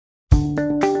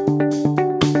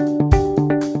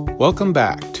Welcome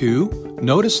back to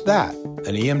Notice That,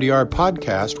 an EMDR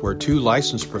podcast where two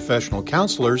licensed professional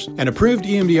counselors and approved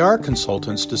EMDR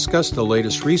consultants discuss the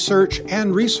latest research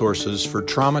and resources for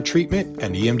trauma treatment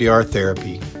and EMDR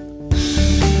therapy.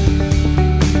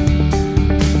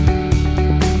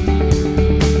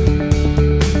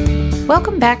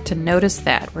 Welcome back to Notice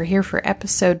That. We're here for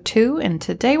episode 2, and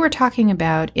today we're talking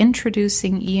about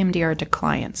introducing EMDR to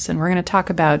clients. And we're going to talk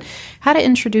about how to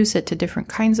introduce it to different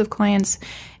kinds of clients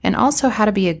and also how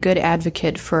to be a good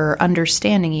advocate for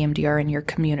understanding EMDR in your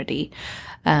community.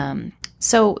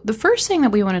 So the first thing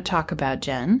that we want to talk about,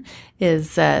 Jen,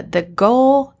 is the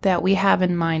goal that we have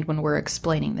in mind when we're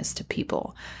explaining this to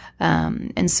people.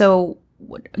 And so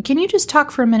can you just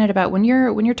talk for a minute about when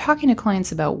you're talking to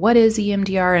clients about what is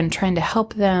EMDR and trying to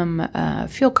help them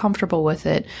feel comfortable with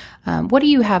it? What do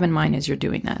you have in mind as you're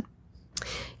doing that?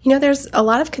 You know, there's a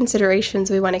lot of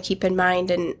considerations we want to keep in mind,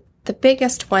 and the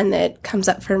biggest one that comes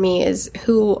up for me is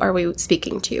who are we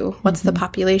speaking to? What's the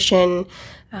population?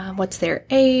 What's their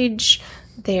age?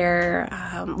 Their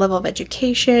level of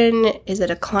education? Is it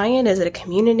a client? Is it a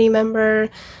community member?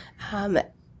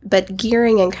 But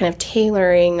gearing and kind of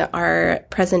tailoring our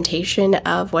presentation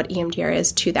of what EMDR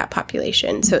is to that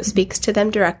population. So it speaks to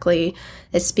them directly.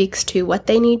 It speaks to what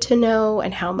they need to know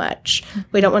and how much.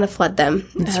 We don't want to flood them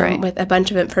with a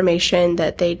bunch of information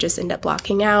that they just end up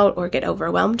blocking out or get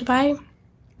overwhelmed by.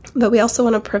 But we also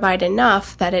want to provide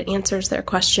enough that it answers their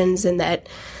questions and that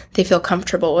they feel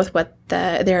comfortable with what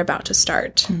they're about to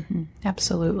start. Mm-hmm.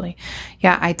 Absolutely.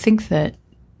 Yeah, I think that,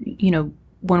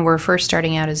 when we're first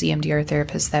starting out as EMDR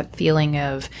therapists, that feeling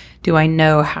of, do I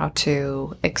know how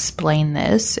to explain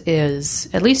this is,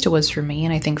 at least it was for me,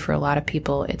 and I think for a lot of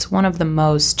people, it's one of the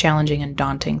most challenging and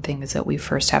daunting things that we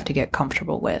first have to get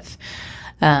comfortable with.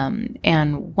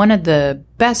 And one of the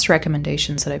best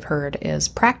recommendations that I've heard is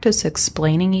practice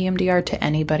explaining EMDR to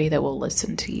anybody that will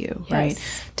listen to you, yes.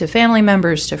 Right? To family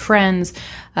members, to friends,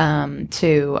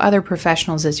 to other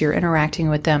professionals as you're interacting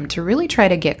with them, to really try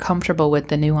to get comfortable with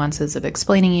the nuances of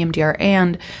explaining EMDR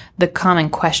and the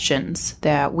common questions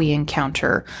that we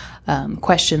encounter.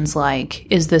 Questions like,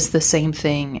 is this the same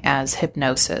thing as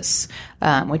hypnosis?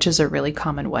 Which is a really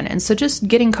common one. And so just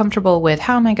getting comfortable with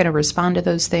how am I going to respond to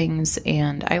those things?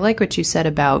 And I like what you said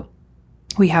about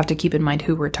we have to keep in mind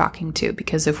who we're talking to,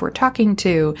 because if we're talking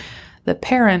to the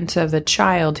parent of a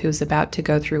child who's about to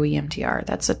go through EMDR,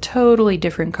 that's a totally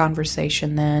different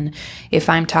conversation than if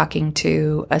I'm talking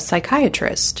to a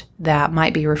psychiatrist that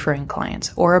might be referring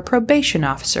clients or a probation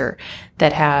officer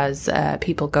that has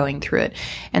people going through it.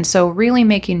 And so really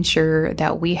making sure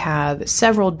that we have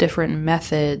several different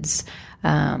methods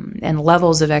and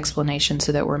levels of explanation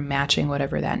so that we're matching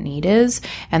whatever that need is.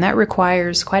 And that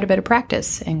requires quite a bit of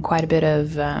practice and quite a bit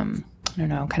of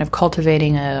kind of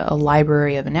cultivating a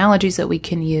library of analogies that we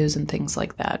can use and things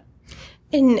like that.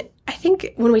 And I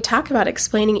think when we talk about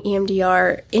explaining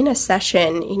EMDR in a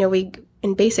session,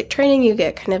 in basic training, you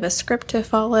get kind of a script to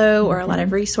follow or a lot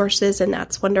of resources, and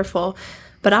that's wonderful.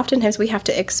 But oftentimes we have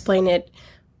to explain it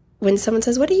when someone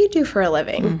says, what do you do for a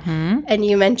living? Mm-hmm. And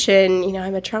you mention,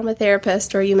 I'm a trauma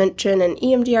therapist, or you mention an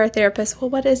EMDR therapist. Well,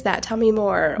 what is that? Tell me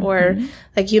more. Mm-hmm. Or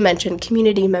like you mentioned,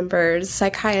 community members,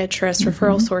 psychiatrists,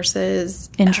 referral sources.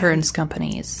 Insurance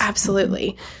companies.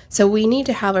 Absolutely. So we need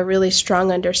to have a really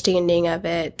strong understanding of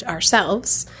it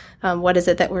ourselves. What is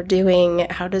it that we're doing?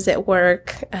 How does it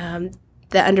work?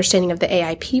 The understanding of the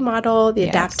AIP model, the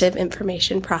adaptive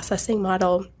information processing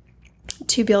model,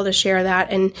 to be able to share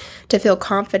that and to feel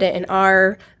confident in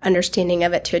our understanding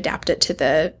of it, to adapt it to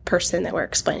the person that we're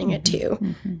explaining it to.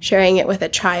 Mm-hmm. Sharing it with a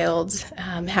child,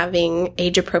 having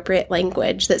age-appropriate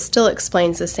language that still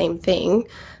explains the same thing,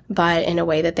 but in a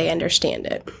way that they understand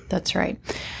it. That's right.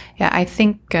 Yeah, I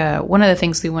think one of the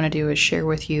things we want to do is share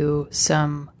with you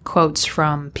some quotes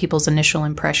from people's initial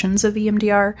impressions of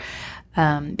EMDR.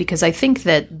 Because I think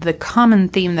that the common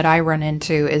theme that I run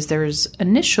into is there's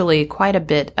initially quite a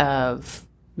bit of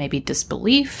maybe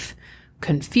disbelief,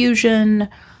 confusion,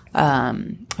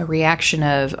 a reaction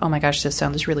of, oh my gosh, this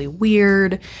sounds really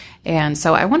weird. And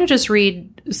so I want to just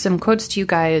read some quotes to you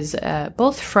guys,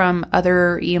 both from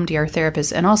other EMDR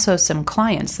therapists and also some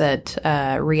clients that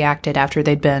reacted after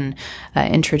they'd been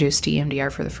introduced to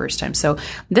EMDR for the first time. So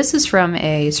this is from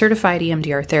a certified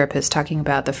EMDR therapist talking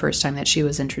about the first time that she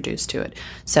was introduced to it.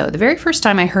 So the very first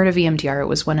time I heard of EMDR, it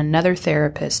was when another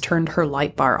therapist turned her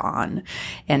light bar on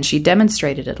and she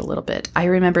demonstrated it a little bit. I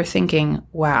remember thinking,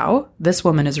 wow, this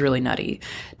woman is really nutty.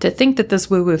 To think that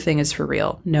this woo-woo thing is for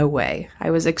real, no way.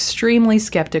 I was extremely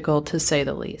skeptical, to say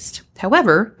the least.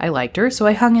 However, I liked her, so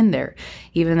I hung in there,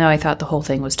 even though I thought the whole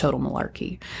thing was total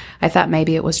malarkey. I thought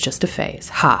maybe it was just a phase.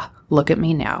 Ha! look at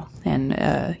me now. And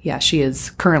she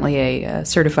is currently a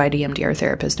certified EMDR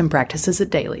therapist and practices it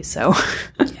daily. So,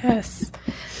 yes.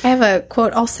 I have a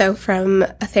quote also from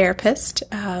a therapist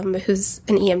who's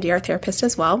an EMDR therapist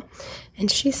as well. And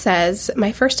she says,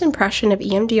 "My first impression of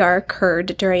EMDR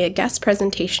occurred during a guest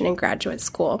presentation in graduate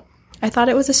school. I thought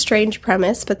it was a strange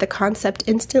premise, but the concept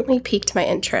instantly piqued my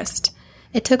interest.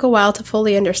 It took a while to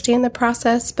fully understand the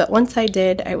process, but once I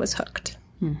did, I was hooked."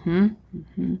 And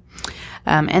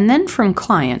then from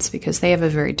clients, because they have a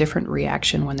very different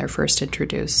reaction when they're first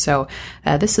introduced. So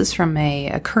this is from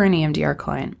a current EMDR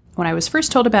client. "When I was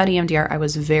first told about EMDR, I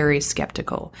was very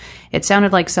skeptical. It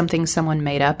sounded like something someone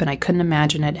made up, and I couldn't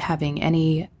imagine it having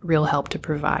any real help to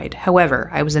provide. However,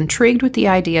 I was intrigued with the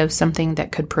idea of something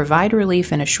that could provide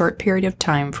relief in a short period of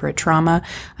time for a trauma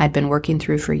I'd been working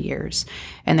through for years.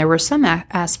 And there were some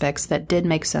aspects that did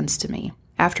make sense to me.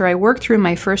 After I worked through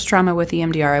my first trauma with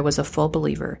EMDR, I was a full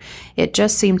believer. It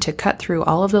just seemed to cut through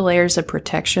all of the layers of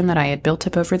protection that I had built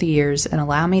up over the years and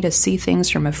allow me to see things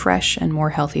from a fresh and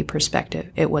more healthy perspective.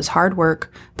 It was hard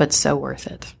work, but so worth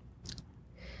it."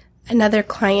 Another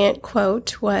client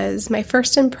quote was, "My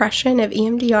first impression of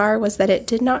EMDR was that it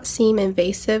did not seem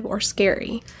invasive or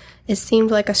scary. It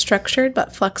seemed like a structured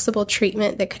but flexible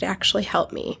treatment that could actually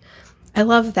help me." I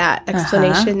love that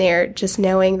explanation there, just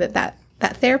knowing that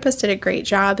therapist did a great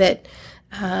job at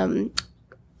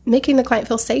making the client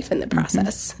feel safe in the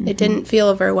process. It didn't feel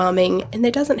overwhelming, and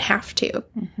it doesn't have to.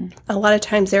 A lot of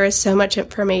times there is so much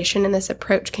information, and this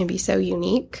approach can be so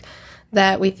unique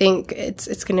that we think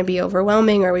it's going to be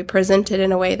overwhelming, or we present it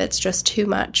in a way that's just too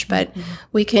much. But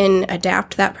we can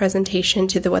adapt that presentation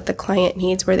to what the client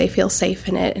needs, where they feel safe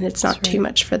in it, and it's not too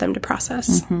much for them to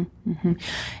process.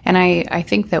 And I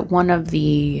think that one of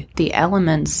the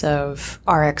elements of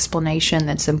our explanation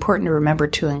that's important to remember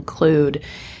to include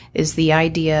is the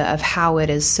idea of how it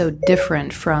is so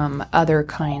different from other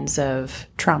kinds of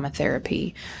trauma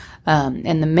therapy.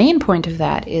 And the main point of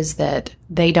that is that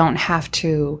they don't have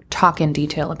to talk in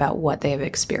detail about what they have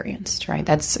experienced, right?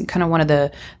 That's kind of one of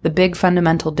the big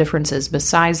fundamental differences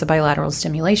besides the bilateral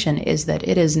stimulation, is that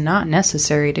it is not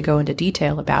necessary to go into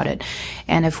detail about it.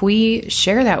 And if we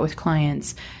share that with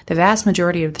clients, the vast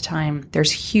majority of the time,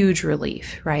 there's huge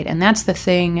relief, right? And that's the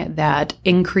thing that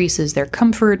increases their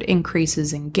comfort,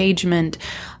 increases engagement,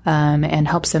 and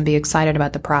helps them be excited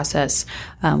about the process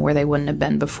where they wouldn't have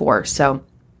been before. So,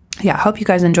 yeah, I hope you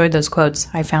guys enjoyed those quotes.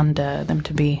 I found them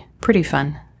to be pretty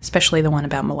fun, especially the one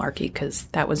about malarkey, because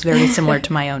that was very similar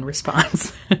to my own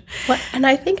response. Well, and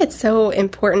I think it's so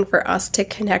important for us to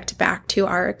connect back to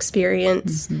our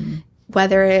experience,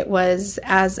 whether it was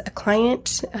as a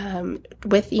client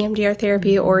with EMDR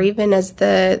therapy, or even as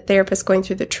the therapist going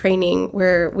through the training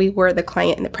where we were the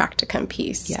client in the practicum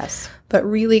piece. Yes. But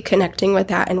really connecting with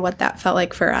that and what that felt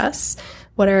like for us,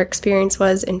 what our experience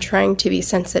was, and trying to be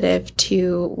sensitive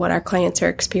to what our clients are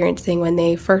experiencing when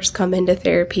they first come into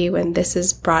therapy, when this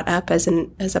is brought up as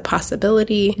a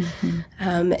possibility,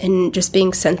 and just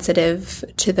being sensitive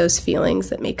to those feelings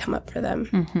that may come up for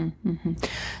them.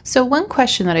 So one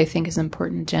question that I think is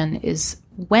important, Jen, is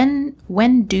when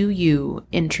do you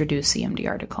introduce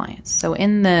EMDR to clients? So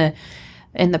in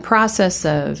the process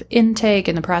of intake,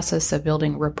 in the process of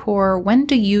building rapport, when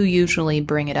do you usually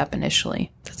bring it up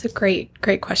initially? That's a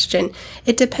great question.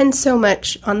 It depends so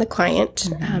much on the client.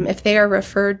 If they are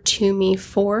referred to me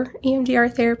for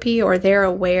EMDR therapy, or they're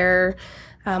aware,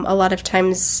 a lot of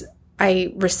times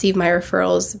I receive my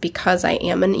referrals because I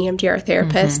am an EMDR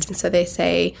therapist. And so they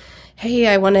say, "Hey,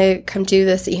 I want to come do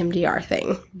this EMDR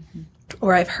thing,"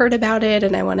 or "I've heard about it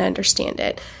and I want to understand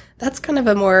it." That's kind of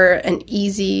an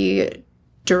easy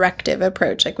directive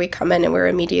approach. Like, we come in and we're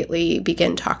immediately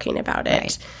begin talking about it.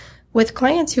 Right. With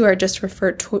clients who are just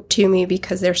referred to me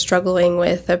because they're struggling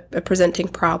with a presenting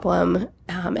problem,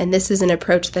 and this is an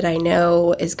approach that I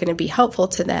know is going to be helpful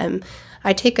to them,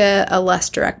 I take a less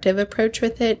directive approach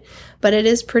with it, but it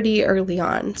is pretty early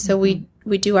on. So we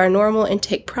do our normal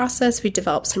intake process, we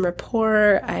develop some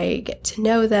rapport, I get to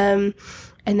know them,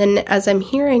 and then as I'm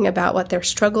hearing about what they're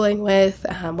struggling with,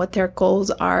 what their goals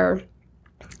are,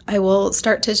 I will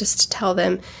start to just tell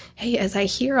them, "Hey, as I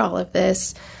hear all of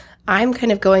this, I'm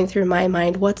kind of going through my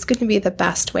mind, what's going to be the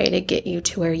best way to get you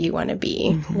to where you want to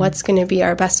be? What's going to be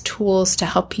our best tools to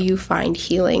help you find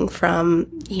healing from,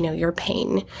 your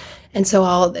pain?" And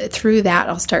so through that,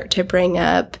 I'll start to bring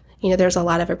up, there's a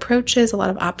lot of approaches, a lot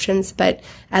of options, but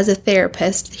as a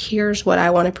therapist, here's what I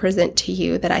want to present to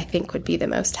you that I think would be the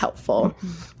most helpful.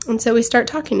 And so we start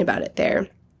talking about it there.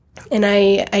 And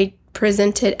I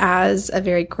present it as a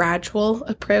very gradual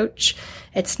approach.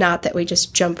 It's not that we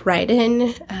just jump right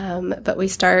in, but we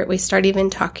start even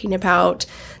talking about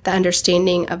the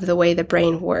understanding of the way the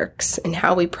brain works and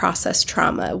how we process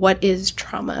trauma. What is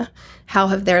trauma? How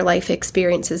have their life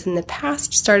experiences in the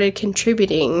past started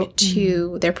contributing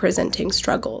to their presenting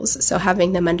struggles? So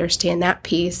having them understand that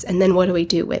piece, and then what do we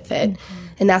do with it?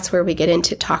 And that's where we get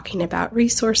into talking about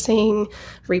resourcing,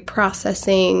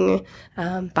 reprocessing,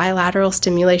 bilateral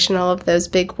stimulation, all of those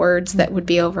big words that would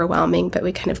be overwhelming, but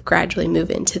we kind of gradually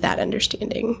move into that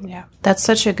understanding. Yeah, that's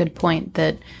such a good point,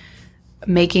 that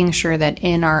making sure that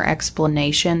in our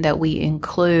explanation that we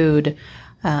include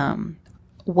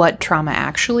what trauma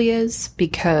actually is,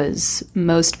 because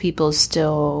most people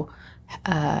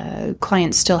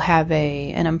clients still have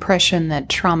an impression that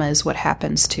trauma is what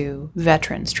happens to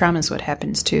veterans. Trauma is what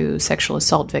happens to sexual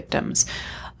assault victims.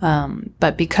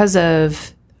 But because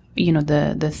of,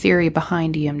 the theory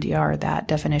behind EMDR, that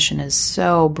definition is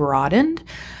so broadened.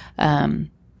 And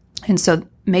so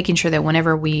making sure that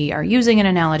whenever we are using an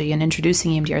analogy and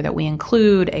introducing EMDR, that we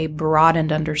include a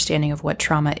broadened understanding of what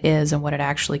trauma is and what it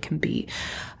actually can be.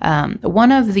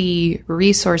 One of the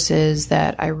resources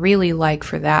that I really like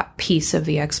for that piece of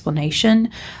the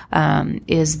explanation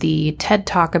is the TED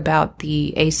Talk about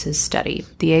the ACEs study.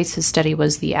 The ACEs study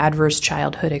was the Adverse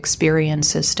Childhood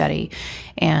Experiences study.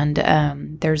 And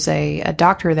there's a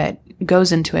doctor that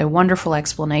goes into a wonderful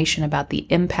explanation about the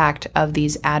impact of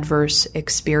these adverse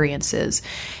experiences.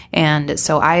 And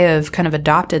so I have kind of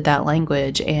adopted that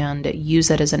language and use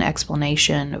it as an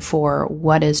explanation for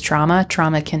what is trauma.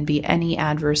 Trauma can be any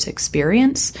adverse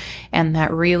experience, and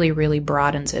that really, really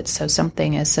broadens it. So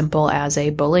something as simple as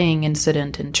a bullying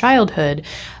incident in childhood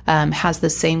has the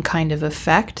same kind of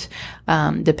effect,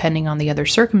 depending on the other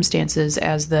circumstances,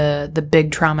 as the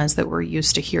big traumas that we're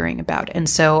used to hearing about. And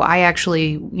so I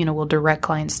actually, will direct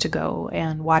clients to go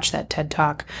and watch that TED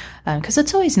Talk, because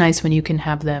it's always nice when you can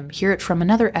have them hear it from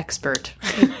another expert,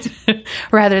 right?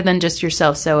 Rather than just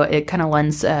yourself. So it kind of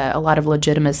lends a lot of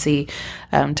legitimacy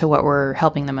to what we're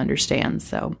helping them understand.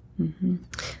 So. Mm-hmm.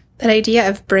 That idea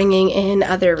of bringing in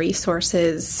other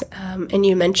resources, and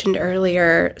you mentioned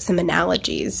earlier some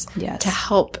analogies to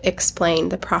help explain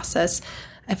the process,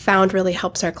 I found really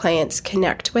helps our clients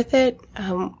connect with it.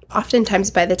 Oftentimes,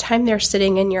 by the time they're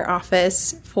sitting in your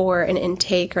office for an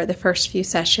intake or the first few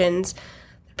sessions,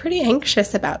 they're pretty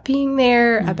anxious about being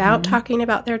there, about talking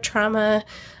about their trauma.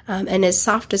 And as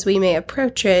soft as we may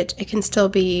approach it, it can still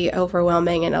be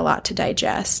overwhelming and a lot to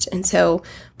digest. And so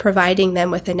providing them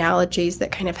with analogies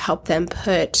that kind of help them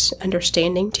put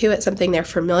understanding to it, something they're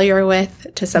familiar with,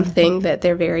 to something that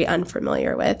they're very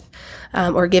unfamiliar with,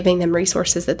 or giving them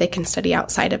resources that they can study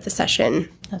outside of the session.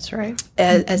 That's right.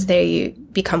 As they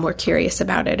become more curious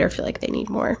about it or feel like they need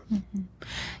more. Mm-hmm.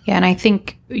 Yeah, and I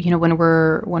think, when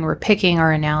we're picking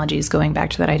our analogies, going back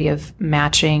to that idea of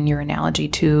matching your analogy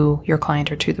to your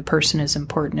client or to the person is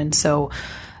important. And so,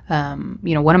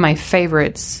 one of my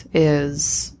favorites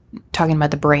is talking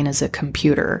about the brain as a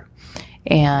computer,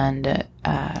 and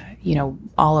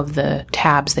all of the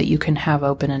tabs that you can have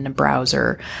open in a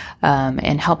browser,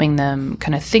 and helping them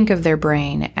kind of think of their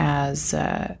brain as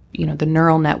the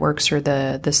neural networks or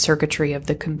the circuitry of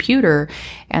the computer.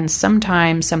 And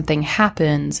sometimes something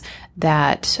happens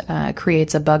that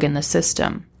creates a bug in the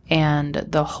system, and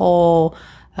the whole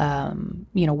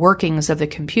workings of the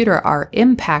computer are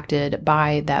impacted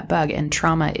by that bug, and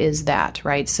trauma is that,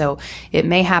 right? So it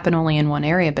may happen only in one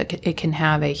area, but it can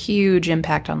have a huge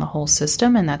impact on the whole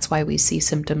system, and that's why we see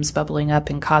symptoms bubbling up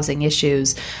and causing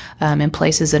issues in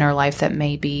places in our life that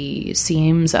maybe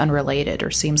seems unrelated or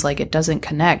seems like it doesn't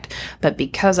connect. But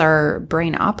because our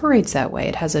brain operates that way,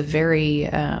 it has a very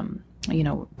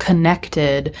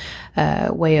connected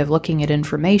way of looking at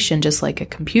information, just like a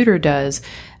computer does.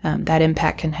 That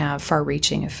impact can have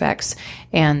far-reaching effects.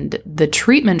 And the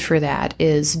treatment for that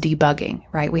is debugging,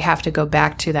 right? We have to go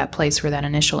back to that place where that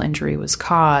initial injury was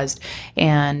caused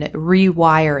and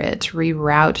rewire it,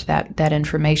 reroute that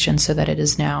information so that it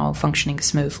is now functioning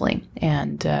smoothly.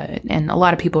 And a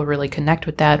lot of people really connect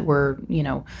with that. We're,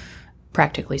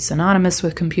 practically synonymous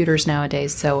with computers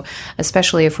nowadays. So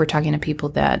especially if we're talking to people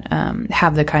that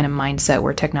have the kind of mindset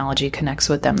where technology connects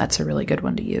with them, that's a really good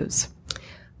one to use.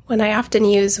 When I often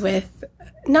use with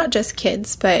not just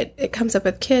kids, but it comes up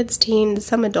with kids, teens,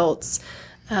 some adults,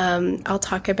 I'll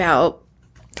talk about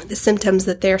the symptoms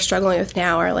that they're struggling with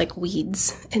now are like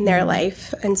weeds in their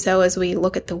life. And so as we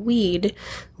look at the weed,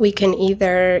 we can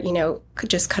either,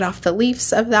 just cut off the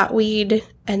leaves of that weed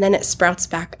and then it sprouts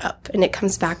back up and it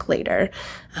comes back later.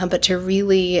 But to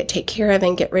really take care of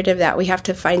and get rid of that, we have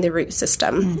to find the root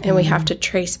system and we have to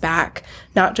trace back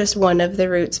not just one of the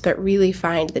roots, but really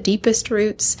find the deepest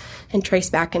roots and trace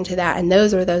back into that. And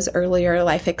those are those earlier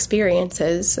life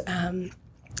experiences,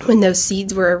 when those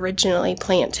seeds were originally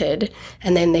planted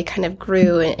and then they kind of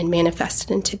grew and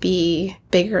manifested into be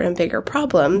bigger and bigger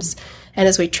problems. And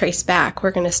as we trace back,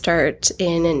 we're going to start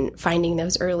in and finding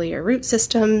those earlier root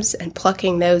systems and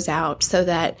plucking those out so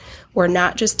that we're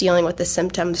not just dealing with the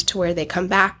symptoms to where they come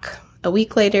back a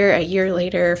week later, a year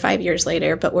later, 5 years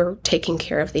later, but we're taking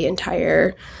care of the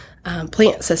entire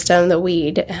plant system, the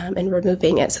weed, and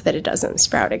removing it so that it doesn't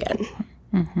sprout again.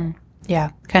 Mm-hmm. Yeah,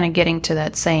 kind of getting to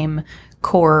that same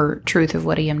core truth of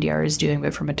what EMDR is doing,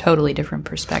 but from a totally different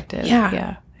perspective.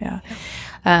 Yeah.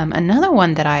 Another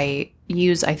one that I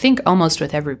use, I think, almost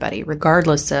with everybody,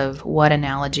 regardless of what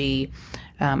analogy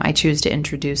I choose to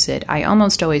introduce it, I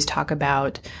almost always talk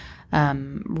about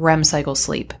REM cycle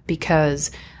sleep,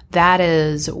 because that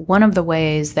is one of the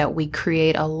ways that we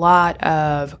create a lot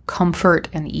of comfort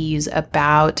and ease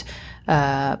about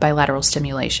bilateral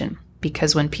stimulation.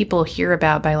 Because when people hear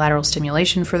about bilateral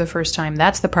stimulation for the first time,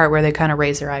 that's the part where they kind of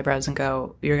raise their eyebrows and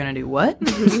go, "You're going to do what?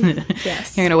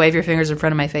 Yes. You're going to wave your fingers in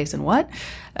front of my face and what?"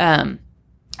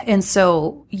 And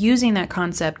so using that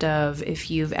concept of, if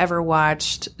you've ever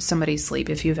watched somebody sleep,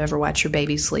 if you've ever watched your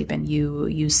baby sleep and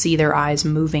you see their eyes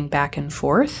moving back and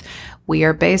forth, we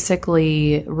are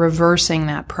basically reversing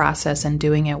that process and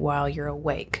doing it while you're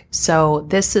awake. So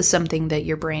this is something that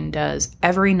your brain does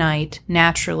every night,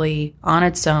 naturally, on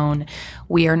its own.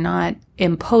 We are not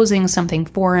imposing something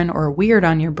foreign or weird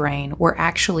on your brain. We're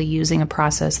actually using a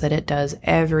process that it does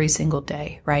every single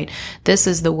day, right? This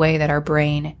is the way that our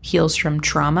brain heals from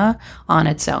trauma on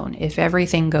its own. If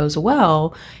everything goes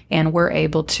well and we're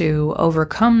able to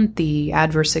overcome the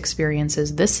adverse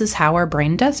experiences, this is how our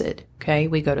brain does it. Okay,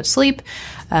 we go to sleep,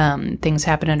 things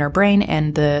happen in our brain,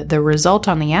 and the result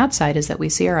on the outside is that we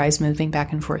see our eyes moving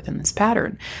back and forth in this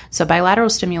pattern. So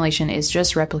bilateral stimulation is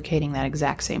just replicating that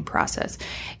exact same process.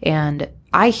 And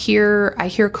I hear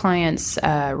clients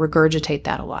regurgitate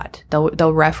that a lot.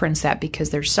 They'll reference that because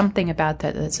there's something about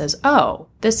that says, "Oh,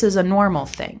 this is a normal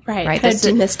thing." Right? Kind of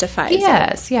demystifies it.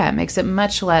 Yes, yeah, it makes it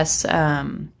much less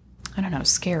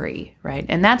scary, right?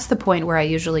 And that's the point where I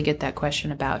usually get that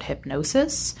question about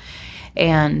hypnosis.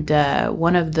 And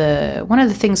one of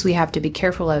the things we have to be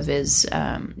careful of is,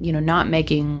 not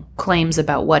making claims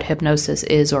about what hypnosis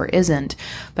is or isn't.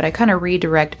 But I kind of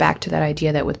redirect back to that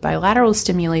idea that with bilateral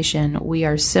stimulation, we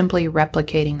are simply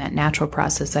replicating that natural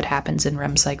process that happens in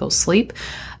REM cycle sleep.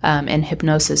 And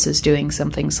hypnosis is doing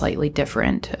something slightly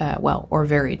different, or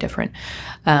very different.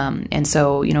 And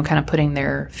so, kind of putting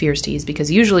their fears to ease, because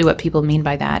usually what people mean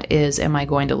by that is, am I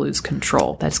going to lose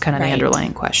control? That's kind of the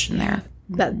underlying question there.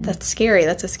 That's scary.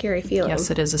 That's a scary feeling.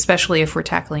 Yes, it is, especially if we're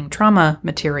tackling trauma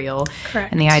material. Correct.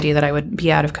 And the idea that I would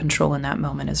be out of control in that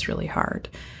moment is really hard.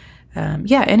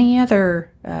 Any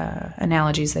other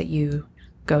analogies that you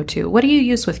go to? What do you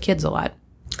use with kids a lot?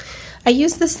 I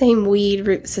use the same weed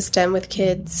root system with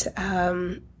kids.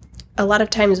 A lot of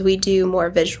times we do more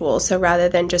visual. So rather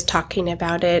than just talking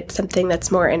about it, something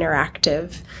that's more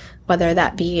interactive, whether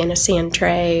that be in a sand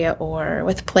tray or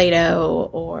with Play-Doh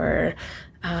or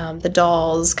the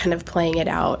dolls, kind of playing it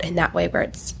out in that way where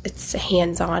it's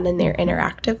hands-on and they're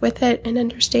interactive with it and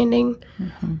understanding.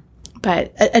 Mm-hmm.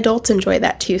 But adults enjoy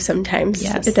that too sometimes.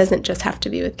 Yes. It doesn't just have to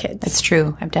be with kids. It's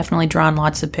true. I've definitely drawn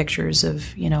lots of pictures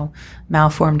of,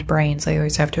 malformed brains. I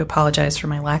always have to apologize for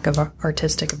my lack of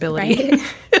artistic ability.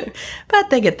 Right.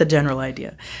 But they get the general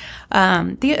idea.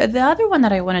 The other one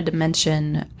that I wanted to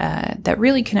mention that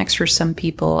really connects for some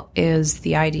people is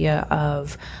the idea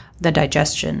of the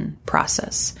digestion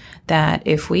process. That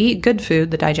if we eat good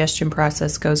food, the digestion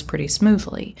process goes pretty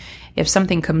smoothly. If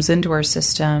something comes into our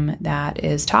system that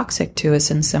is toxic to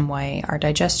us in some way, our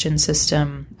digestion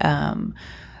system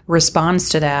responds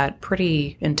to that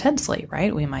pretty intensely,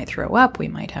 right? We might throw up, we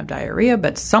might have diarrhea,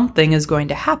 but something is going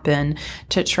to happen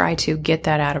to try to get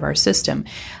that out of our system.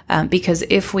 Because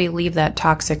if we leave that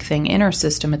toxic thing in our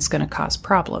system, it's going to cause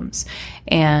problems.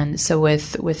 And so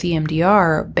with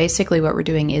EMDR, basically what we're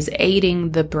doing is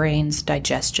aiding the brain's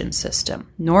digestion system.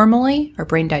 Normally, our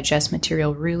brain digests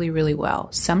material really, really well.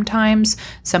 Sometimes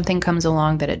something comes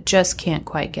along that it just can't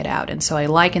quite get out. And so I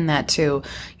liken that to,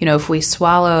 if we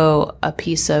swallow a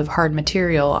piece of of hard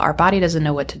material, our body doesn't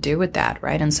know what to do with that,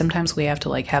 right? And sometimes we have to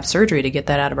like have surgery to get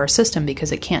that out of our system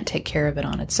because it can't take care of it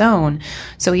on its own.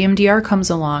 So EMDR comes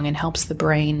along and helps the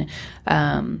brain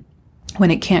when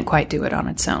it can't quite do it on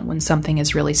its own, when something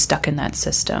is really stuck in that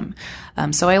system.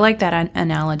 So I like that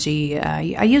analogy.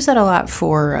 I use that a lot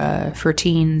for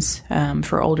teens,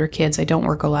 for older kids. I don't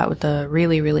work a lot with the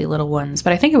really, really little ones,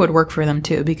 but I think it would work for them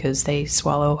too because they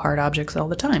swallow hard objects all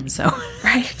the time. So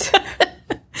right.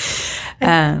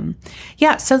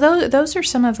 So those are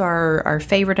some of our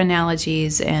favorite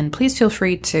analogies, and please feel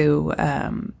free to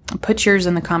put yours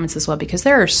in the comments as well, because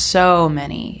there are so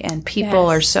many, and people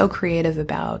are so creative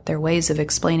about their ways of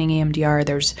explaining EMDR.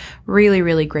 There's really,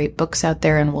 really great books out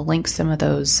there, and we'll link some of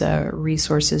those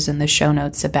resources in the show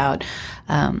notes about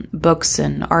books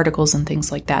and articles and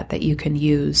things like that you can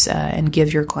use and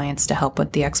give your clients to help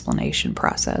with the explanation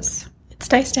process. It's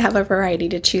nice to have a variety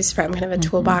to choose from, kind of a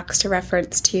toolbox to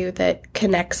reference to that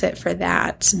connects it for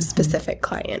that specific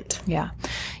client. Yeah.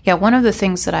 One of the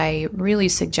things that I really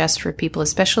suggest for people,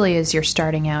 especially as you're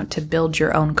starting out to build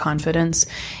your own confidence,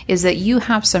 is that you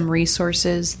have some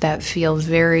resources that feel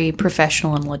very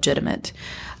professional and legitimate.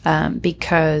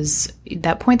 Because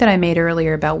that point that I made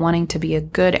earlier about wanting to be a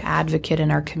good advocate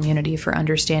in our community for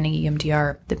understanding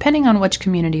EMDR, depending on which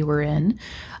community we're in,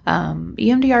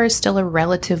 EMDR is still a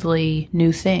relatively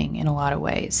new thing in a lot of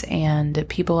ways, and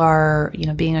people are,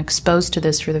 being exposed to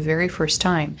this for the very first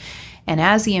time. And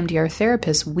as EMDR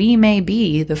therapists, we may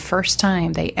be the first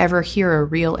time they ever hear a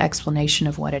real explanation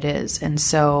of what it is. And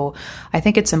so I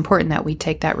think it's important that we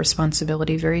take that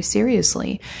responsibility very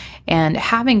seriously. And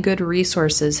having good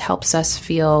resources helps us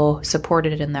feel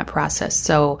supported in that process.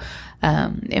 So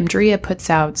EMDRIA puts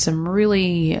out some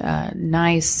really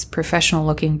nice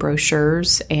professional-looking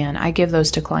brochures, and I give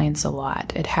those to clients a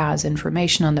lot. It has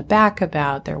information on the back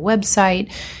about their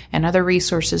website and other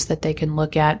resources that they can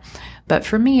look at. But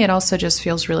for me, it also just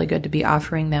feels really good to be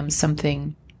offering them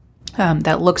something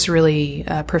that looks really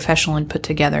professional and put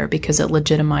together, because it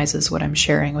legitimizes what I'm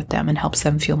sharing with them and helps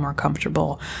them feel more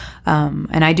comfortable.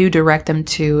 And I do direct them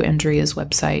to EMDRIA's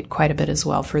website quite a bit as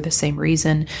well for the same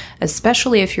reason,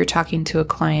 especially if you're talking to a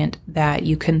client that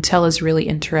you can tell is really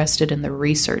interested in the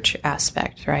research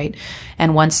aspect, right?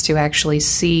 And wants to actually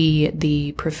see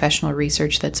the professional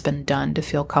research that's been done to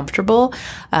feel comfortable.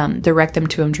 Direct them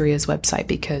to EMDRIA's website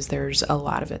because there's a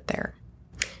lot of it there.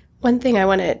 One thing I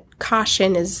want to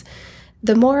caution is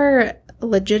the more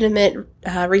legitimate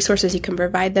resources you can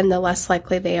provide them, the less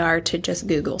likely they are to just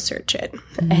Google search it.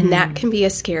 And that can be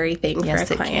a scary thing for a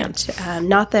client.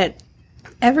 Not that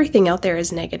everything out there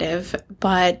is negative,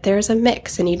 but there's a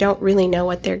mix, and you don't really know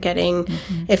what they're getting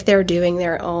if they're doing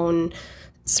their own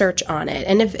search on it.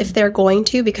 And if they're going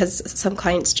to, because some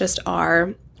clients just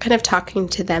are, kind of talking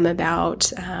to them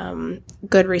about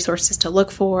good resources to look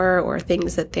for or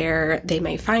things that they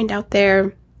may find out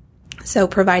there. So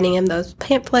providing them those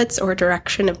pamphlets or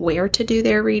direction of where to do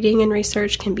their reading and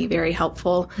research can be very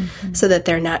helpful, so that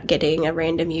they're not getting a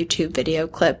random YouTube video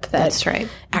clip that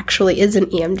actually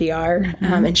isn't EMDR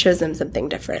and shows them something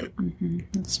different.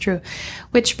 That's true.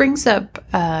 Which brings up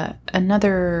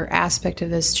another aspect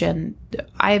of this, Jen.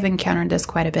 I've encountered this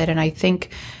quite a bit, and I think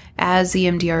as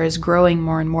EMDR is growing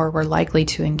more and more, we're likely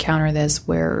to encounter this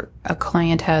where a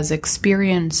client has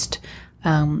experienced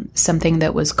something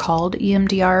that was called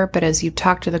EMDR, but as you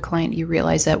talk to the client, you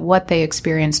realize that what they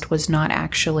experienced was not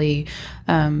actually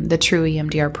the true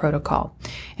EMDR protocol.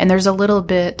 And there's a little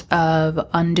bit of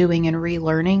undoing and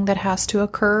relearning that has to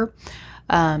occur.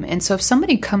 And so if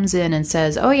somebody comes in and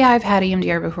says, oh yeah, I've had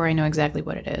EMDR before, I know exactly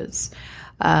what it is,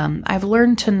 I've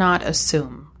learned to not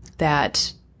assume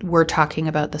that we're talking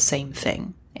about the same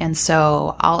thing. And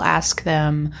so I'll ask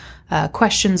them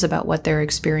questions about what their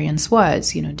experience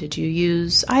was. Did you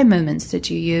use eye movements? Did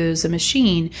you use a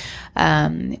machine?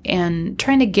 And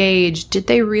trying to gauge, did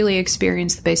they really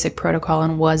experience the basic protocol,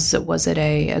 and was it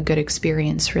a good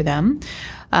experience for them?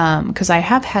 Because I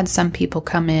have had some people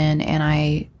come in and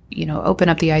I, open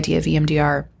up the idea of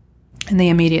EMDR, and they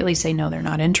immediately say, no, they're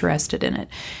not interested in it.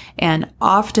 And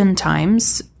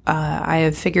oftentimes, I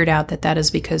have figured out that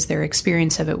is because their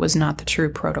experience of it was not the true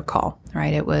protocol,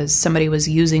 right? It was somebody was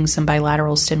using some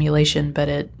bilateral stimulation, but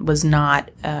it was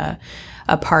not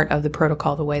a part of the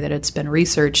protocol the way that it's been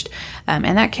researched.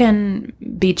 And that can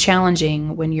be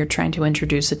challenging when you're trying to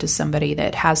introduce it to somebody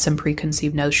that has some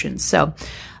preconceived notions. So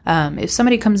if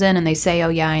somebody comes in and they say, oh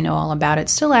yeah, I know all about it,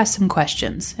 still ask some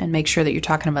questions and make sure that you're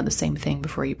talking about the same thing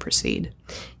before you proceed.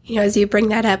 As you bring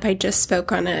that up, I just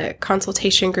spoke on a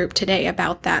consultation group today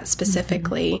about that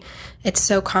specifically. It's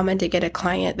so common to get a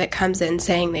client that comes in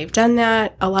saying they've done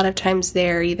that. A lot of times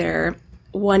they're either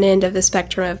one end of the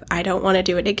spectrum of, I don't want to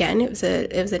do it again. It was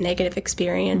a negative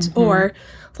experience, or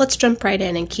let's jump right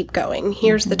in and keep going.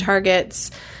 Here's the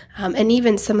targets. And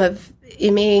even they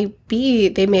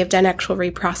may have done actual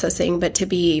reprocessing, but to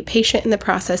be patient in the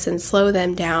process and slow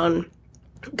them down,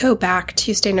 go back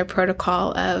to standard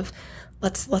protocol of,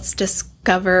 let's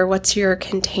discover what's your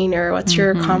container, what's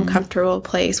your calm, comfortable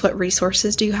place, what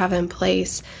resources do you have in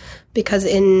place? Because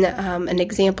in an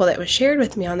example that was shared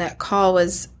with me on that call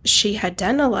was she had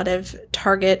done a lot of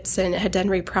targets and had done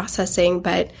reprocessing,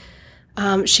 but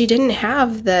she didn't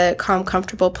have the calm,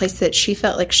 comfortable place that she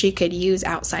felt like she could use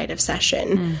outside of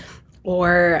session.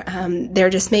 Or there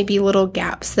just may be little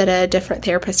gaps that a different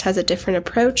therapist has a different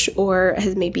approach or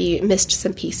has maybe missed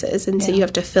some pieces. And so you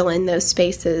have to fill in those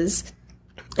spaces.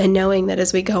 And knowing that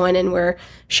as we go in and we're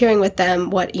sharing with them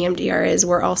what EMDR is,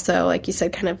 we're also, like you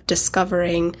said, kind of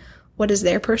discovering what is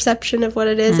their perception of what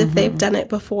it is if they've done it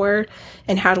before,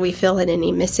 and how do we fill in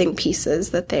any missing pieces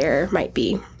that there might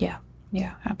be.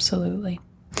 Yeah, absolutely.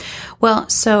 Well,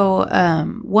 so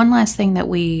one last thing that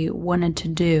we wanted to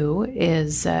do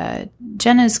is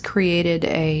Jen has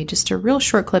created just a real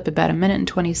short clip, about 1 minute and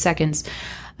 20 seconds,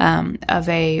 of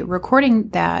a recording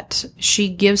that she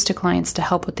gives to clients to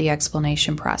help with the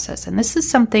explanation process. And this is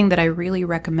something that I really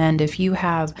recommend if you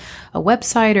have a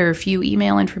website or if you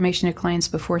email information to clients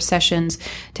before sessions,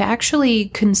 to actually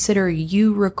consider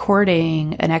you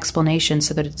recording an explanation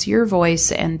so that it's your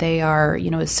voice and they are,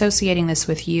 associating this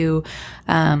with you.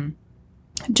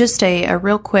 Just a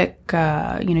real quick,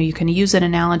 you can use an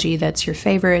analogy that's your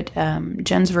favorite.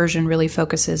 Jen's version really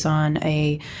focuses on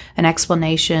an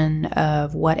explanation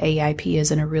of what AIP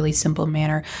is in a really simple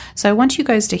manner. So I want you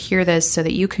guys to hear this so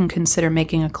that you can consider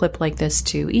making a clip like this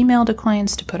to email to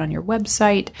clients, to put on your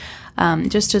website,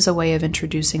 just as a way of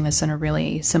introducing this in a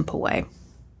really simple way.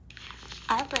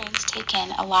 Our brains take in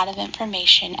a lot of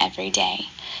information every day.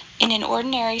 In an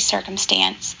ordinary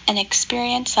circumstance, an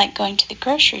experience like going to the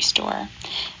grocery store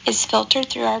is filtered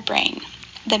through our brain.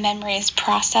 The memory is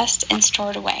processed and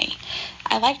stored away.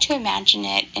 I like to imagine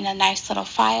it in a nice little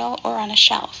file or on a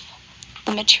shelf.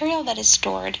 The material that is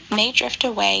stored may drift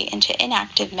away into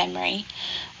inactive memory,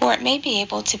 or it may be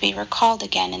able to be recalled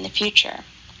again in the future.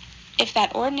 If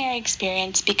that ordinary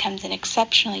experience becomes an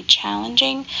exceptionally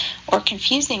challenging or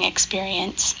confusing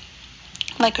experience,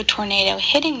 like a tornado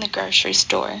hitting the grocery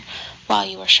store while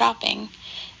you were shopping,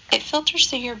 it filters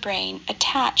through your brain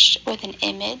attached with an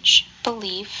image,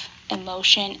 belief,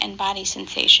 emotion, and body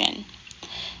sensation.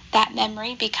 That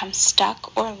memory becomes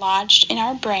stuck or lodged in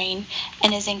our brain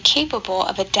and is incapable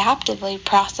of adaptively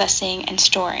processing and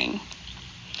storing.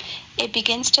 It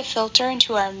begins to filter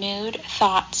into our mood,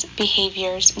 thoughts,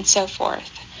 behaviors, and so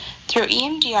forth. Through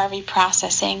EMDR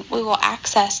reprocessing, we will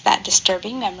access that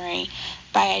disturbing memory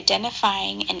by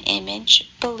identifying an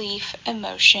image, belief,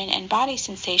 emotion, and body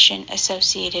sensation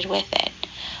associated with it.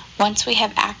 Once we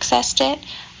have accessed it,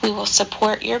 we will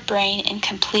support your brain in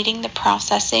completing the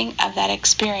processing of that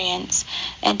experience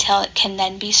until it can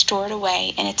then be stored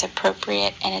away in its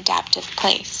appropriate and adaptive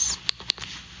place.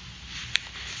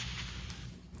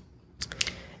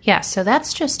 Yeah, so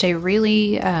that's just a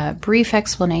really brief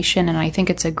explanation, and I think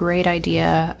it's a great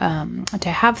idea to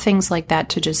have things like that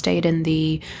to just aid in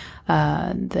the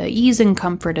ease and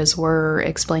comfort as we're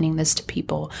explaining this to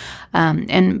people.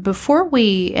 And before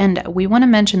we end, we want to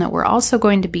mention that we're also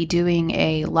going to be doing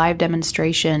a live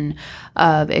demonstration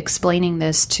of explaining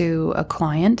this to a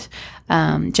client.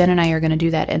 Jen and I are going to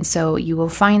do that, and so you will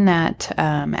find that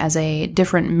as a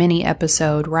different mini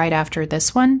episode right after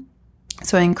this one.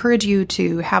 So I encourage you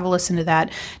to have a listen to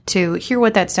that, to hear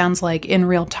what that sounds like in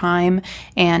real time,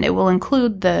 and it will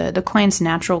include the client's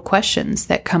natural questions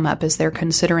that come up as they're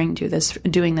considering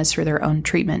doing this for their own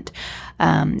treatment.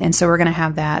 And so we're going to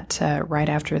have that right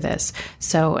after this.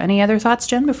 So any other thoughts,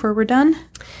 Jen, before we're done?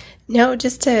 No,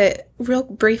 just to real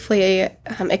briefly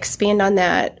expand on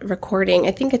that recording,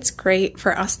 I think it's great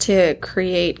for us to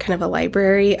create kind of a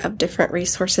library of different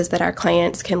resources that our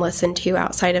clients can listen to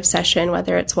outside of session,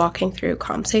 whether it's walking through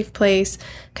Calm Safe Place,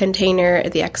 Container,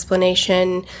 the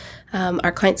explanation.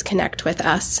 Our clients connect with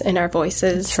us and our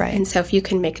voices. That's right. And so if you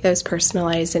can make those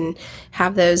personalized and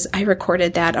have those, I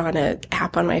recorded that on an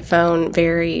app on my phone,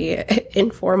 very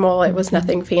informal. It was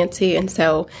nothing fancy. And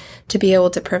so to be able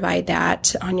to provide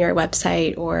that on your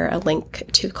website or a link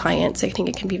to clients, I think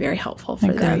it can be very helpful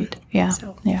for them. Yeah.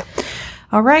 Yeah.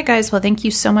 All right, guys. Well, thank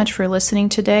you so much for listening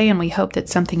today, and we hope that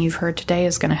something you've heard today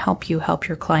is going to help you help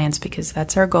your clients, because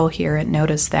that's our goal here at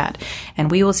Notice That.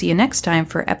 And we will see you next time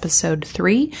for episode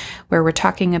 3, where we're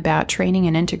talking about training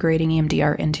and integrating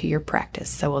EMDR into your practice.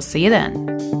 So we'll see you then.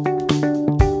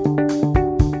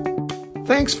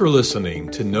 Thanks for listening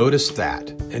to Notice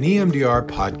That, an EMDR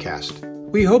podcast.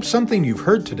 We hope something you've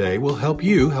heard today will help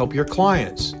you help your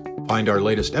clients. Find our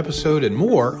latest episode and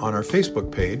more on our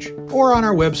Facebook page or on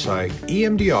our website,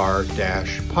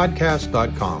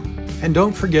 emdr-podcast.com. And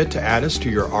don't forget to add us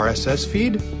to your RSS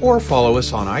feed or follow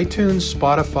us on iTunes,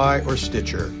 Spotify, or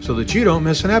Stitcher so that you don't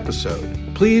miss an episode.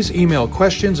 Please email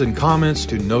questions and comments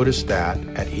to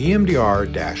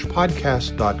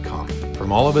noticethat@emdr-podcast.com.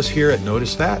 From all of us here at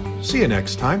Notice That, see you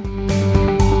next time.